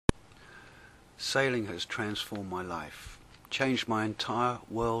Sailing has transformed my life, changed my entire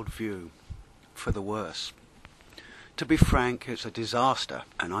world view, for the worse. To be frank, it's a disaster,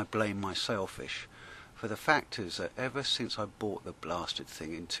 and I blame my sailfish, for the fact is that ever since I bought the blasted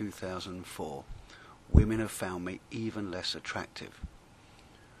thing in 2004, women have found me even less attractive.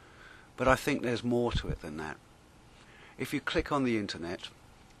 But I think there's more to it than that. If you click on the internet,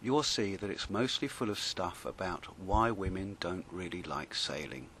 you'll see that it's mostly full of stuff about why women don't really like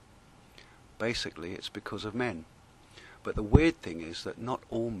sailing. Basically, it's because of men. But the weird thing is that not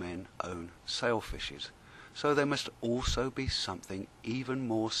all men own sailfishes, so there must also be something even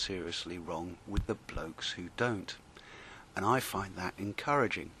more seriously wrong with the blokes who don't. And I find that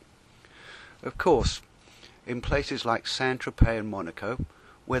encouraging. Of course, in places like Saint-Tropez and Monaco,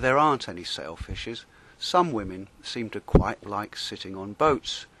 where there aren't any sailfishes, some women seem to quite like sitting on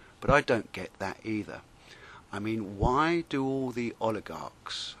boats, but I don't get that either. I mean, why do all the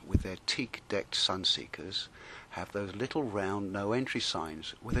oligarchs with their teak-decked sunseekers have those little round no-entry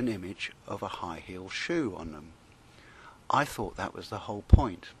signs with an image of a high-heeled shoe on them? I thought that was the whole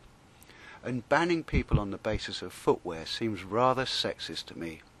point. And banning people on the basis of footwear seems rather sexist to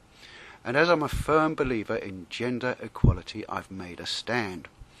me. And as I'm a firm believer in gender equality, I've made a stand.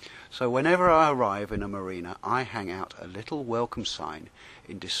 So whenever I arrive in a marina, I hang out a little welcome sign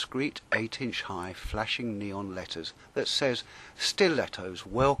in discreet 8-inch high flashing neon letters that says, "Stilettos,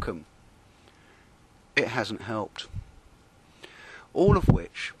 welcome." It hasn't helped. All of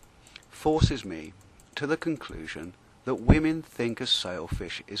which forces me to the conclusion that women think a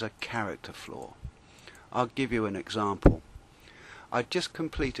sailfish is a character flaw. I'll give you an example. I'd just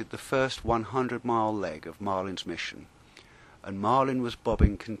completed the first 100-mile leg of Marlin's mission, and Marlin was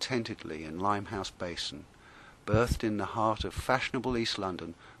bobbing contentedly in Limehouse Basin, berthed in the heart of fashionable East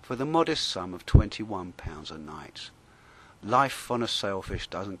London for the modest sum of £21 a night. Life on a sailfish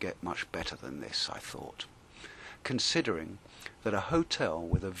doesn't get much better than this, I thought, considering that a hotel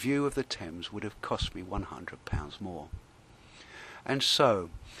with a view of the Thames would have cost me £100 more. And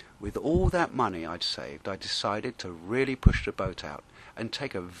so, with all that money I'd saved, I decided to really push the boat out and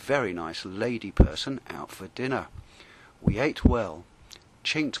take a very nice lady person out for dinner. We ate well,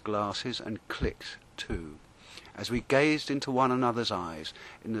 chinked glasses and clicked too, as we gazed into one another's eyes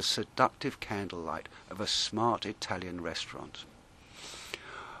in the seductive candlelight of a smart Italian restaurant.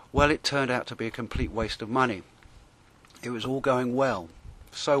 Well, it turned out to be a complete waste of money. It was all going well,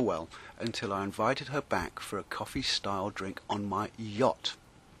 so well, until I invited her back for a coffee-style drink on my yacht.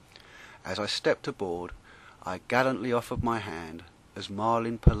 As I stepped aboard, I gallantly offered my hand as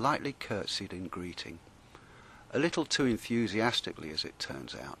Marlin politely curtsied in greeting. A little too enthusiastically, as it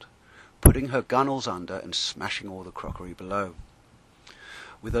turns out, putting her gunwales under and smashing all the crockery below.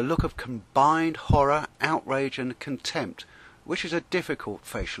 With a look of combined horror, outrage and contempt, which is a difficult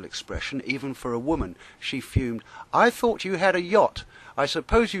facial expression even for a woman, she fumed, "I thought you had a yacht. I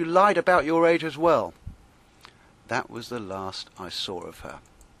suppose you lied about your age as well." That was the last I saw of her.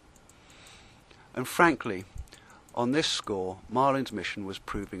 And frankly, on this score, Marlin's mission was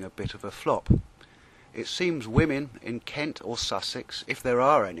proving a bit of a flop. It seems women in Kent or Sussex, if there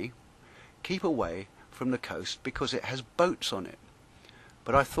are any, keep away from the coast because it has boats on it.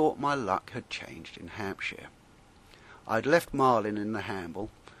 But I thought my luck had changed in Hampshire. I'd left Marlin in the Hamble,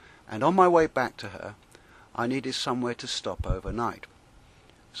 and on my way back to her, I needed somewhere to stop overnight.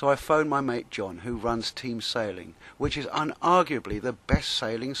 So I phoned my mate John, who runs Team Sailing, which is unarguably the best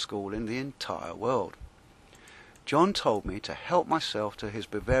sailing school in the entire world. John told me to help myself to his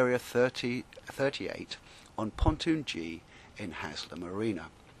Bavaria 38 on Pontoon G in Haslar Marina.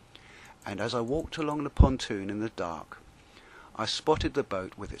 And as I walked along the pontoon in the dark, I spotted the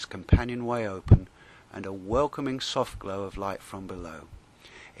boat with its companionway open and a welcoming soft glow of light from below.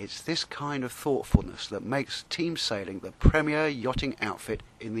 It's this kind of thoughtfulness that makes Team Sailing the premier yachting outfit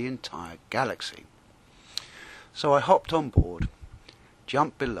in the entire galaxy. So I hopped on board,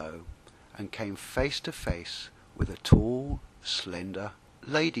 jumped below, and came face to face with a tall, slender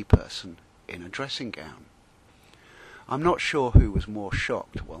lady person in a dressing gown. I'm not sure who was more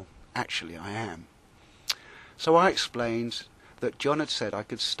shocked. Well, actually I am. So I explained that John had said I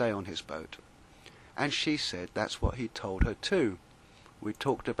could stay on his boat, and she said that's what he'd told her too. We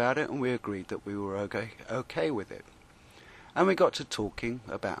talked about it and we agreed that we were okay with it. And we got to talking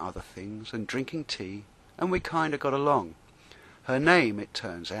about other things and drinking tea, and we kind of got along. Her name, it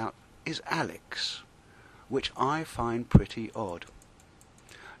turns out, is Alex, which I find pretty odd.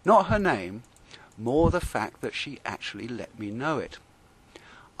 Not her name, more the fact that she actually let me know it.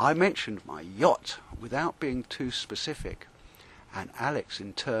 I mentioned my yacht without being too specific, and Alex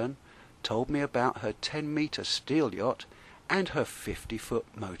in turn told me about her 10-metre steel yacht and her 50-foot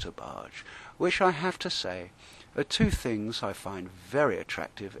motor barge, which I have to say are two things I find very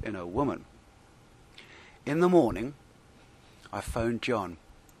attractive in a woman. In the morning, I phoned John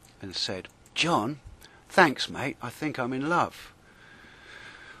and said, "John, thanks, mate, I think I'm in love."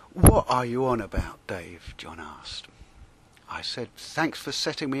 "What are you on about, Dave?" John asked. I said, "Thanks for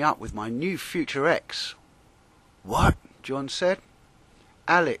setting me up with my new future ex." "What?" John said.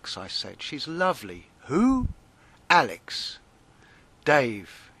 "Alex," I said. "She's lovely." "Who?" "Alex."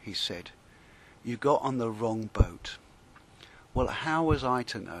 "Dave," he said, "you got on the wrong boat." Well, how was I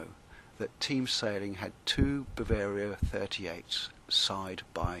to know that Team Sailing had two Bavaria 38s side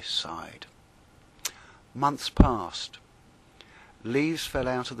by side? Months passed. Leaves fell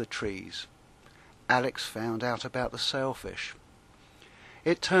out of the trees. Alex found out about the sailfish.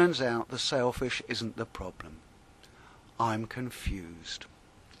 It turns out the sailfish isn't the problem. I'm confused.